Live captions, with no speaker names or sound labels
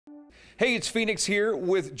Hey, it's Phoenix here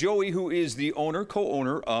with Joey, who is the owner,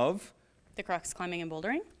 co-owner of The Crux Climbing and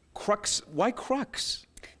Bouldering. Crux. Why Crux?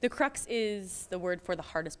 The crux is the word for the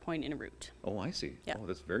hardest point in a route. Oh, I see. Yeah. Oh,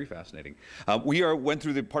 that's very fascinating. We went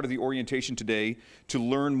through the part of the orientation today to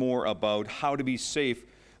learn more about how to be safe,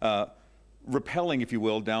 rappelling, if you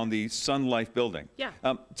will, down the Sun Life building. Yeah.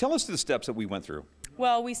 Tell us the steps that we went through.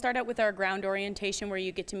 Well, we start out with our ground orientation where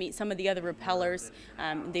you get to meet some of the other rappellers,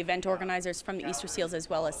 the event organizers from the Easter Seals, as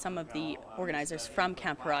well as some of the organizers from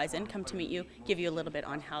Camp Horizon come to meet you, give you a little bit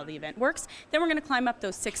on how the event works. Then we're going to climb up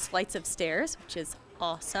those 6 flights of stairs, which is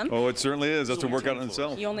awesome. Oh, it certainly is. That's a workout in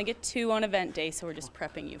itself. You only get 2 on event day, so we're just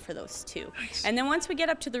prepping you for those 2. Nice. And then once we get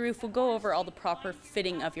up to the roof, we'll go over all the proper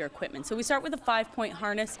fitting of your equipment. So we start with a 5-point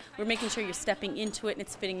harness. We're making sure you're stepping into it and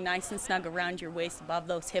it's fitting nice and snug around your waist, above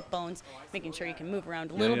those hip bones, making sure you can move around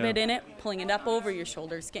a little bit in it, pulling it up over your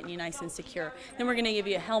shoulders, getting you nice and secure. Then we're going to give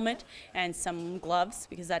you a helmet and some gloves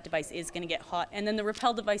because that device is going to get hot. And then the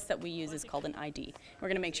Repel device that we use is called an ID. We're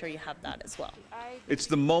going to make sure you have that as well. It's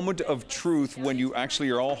the moment of truth when you actually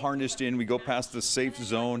are all harnessed in, we go past the safe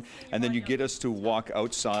zone, and then you get us to walk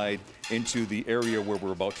outside into the area where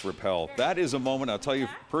we're about to rappel. That is a moment, I'll tell you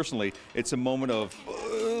personally, it's a moment of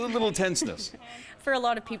a little tenseness. For a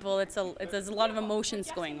lot of people, there's a lot of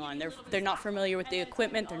emotions going on. They're not familiar with the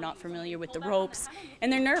equipment, they're not familiar with the ropes,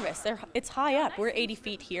 and they're nervous. It's high up. We're 80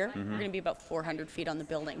 feet here. We're going to be about 400 feet on the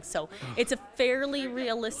building. So it's a fairly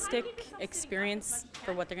realistic experience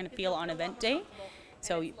for what they're going to feel on event day.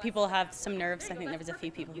 So people have some nerves. I think there was a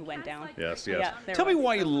few people who went down. Yes, yes. Yeah, tell me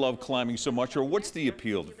why you love climbing so much, or what's the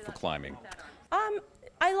appeal for climbing?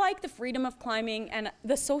 I like the freedom of climbing and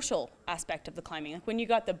the social aspect of the climbing. Like when you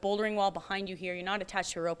got the bouldering wall behind you here, you're not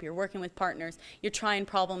attached to a rope, you're working with partners, you're trying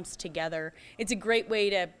problems together. It's a great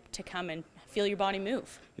way to come and feel your body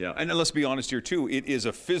move. Yeah, and let's be honest here too, it is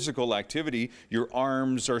a physical activity. Your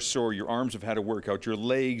arms are sore, your arms have had a workout, your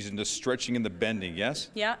legs and the stretching and the bending,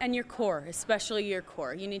 yes? Yeah, and your core, especially your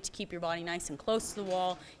core. You need to keep your body nice and close to the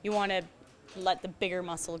wall. You want to let the bigger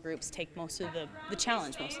muscle groups take most of the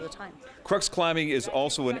challenge most of the time. Crux climbing is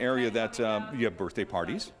also an area that you have birthday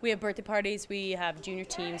parties. We have birthday parties, we have junior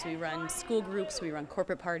teams, we run school groups, we run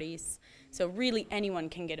corporate parties. So really anyone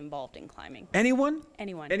can get involved in climbing. Anyone?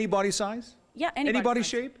 Anyone. Any body size? Yeah, any body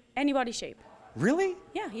shape? Any body shape. Really?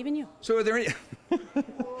 Yeah, even you. So are there any...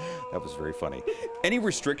 That was very funny. Any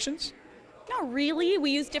restrictions? Not really.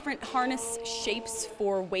 We use different harness shapes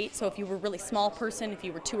for weight. So if you were a really small person, if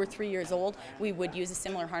you were 2 or 3 years old, we would use a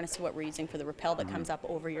similar harness to what we're using for the Repel that comes up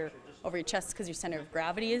over your chest because your center of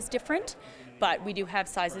gravity is different. But we do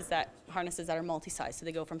have harnesses that are multi-size. So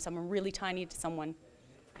they go from someone really tiny to someone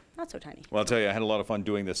not so tiny. Well, I'll tell you, I had a lot of fun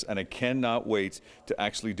doing this, and I cannot wait to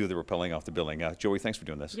actually do the rappelling off the building. Joey, thanks for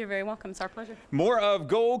doing this. You're very welcome. It's our pleasure. More of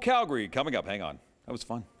Go Calgary coming up. Hang on. That was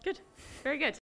fun. Good. Very good.